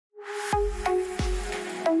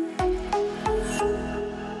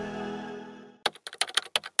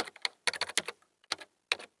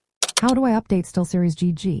How do I update SteelSeries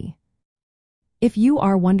GG? If you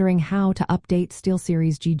are wondering how to update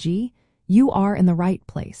SteelSeries GG, you are in the right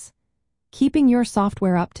place. Keeping your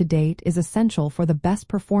software up to date is essential for the best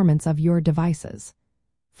performance of your devices.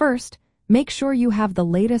 First, make sure you have the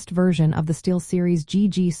latest version of the SteelSeries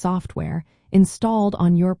GG software installed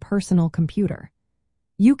on your personal computer.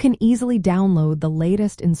 You can easily download the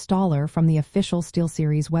latest installer from the official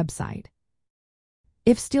SteelSeries website.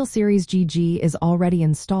 If SteelSeries GG is already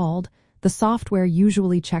installed, the software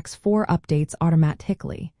usually checks for updates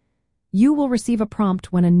automatically. You will receive a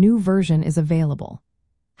prompt when a new version is available.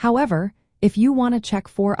 However, if you want to check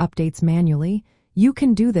for updates manually, you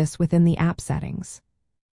can do this within the app settings.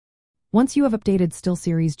 Once you have updated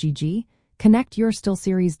SteelSeries GG, connect your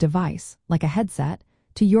SteelSeries device, like a headset,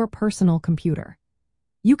 to your personal computer.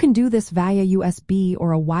 You can do this via USB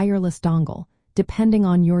or a wireless dongle, depending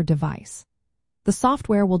on your device. The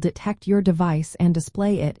software will detect your device and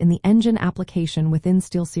display it in the engine application within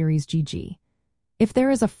SteelSeries GG. If there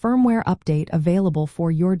is a firmware update available for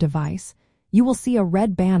your device, you will see a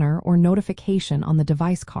red banner or notification on the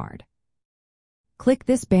device card. Click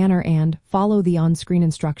this banner and follow the on-screen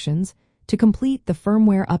instructions to complete the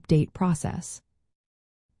firmware update process.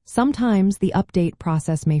 Sometimes the update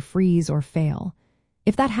process may freeze or fail.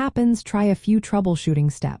 If that happens, try a few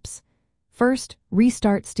troubleshooting steps. First,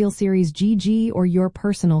 restart SteelSeries GG or your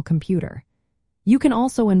personal computer. You can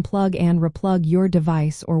also unplug and replug your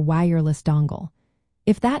device or wireless dongle.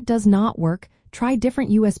 If that does not work, try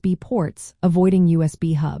different USB ports, avoiding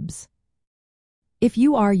USB hubs. If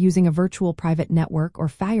you are using a virtual private network or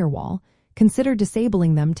firewall, consider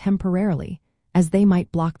disabling them temporarily, as they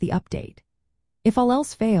might block the update. If all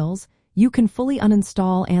else fails, you can fully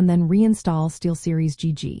uninstall and then reinstall SteelSeries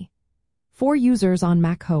GG. For users on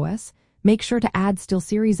macOS, make sure to add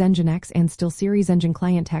SteelSeries Nginx and SteelSeries Engine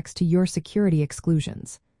Client X to your security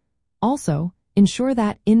exclusions. Also, ensure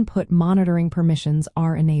that input monitoring permissions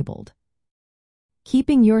are enabled.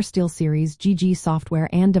 Keeping your SteelSeries GG software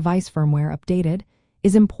and device firmware updated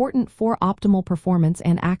is important for optimal performance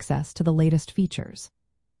and access to the latest features.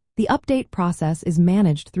 The update process is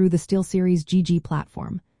managed through the SteelSeries GG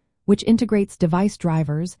platform, which integrates device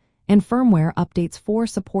drivers and firmware updates for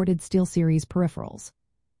supported SteelSeries peripherals.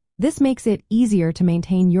 This makes it easier to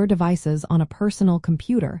maintain your devices on a personal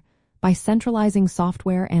computer by centralizing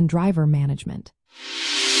software and driver management.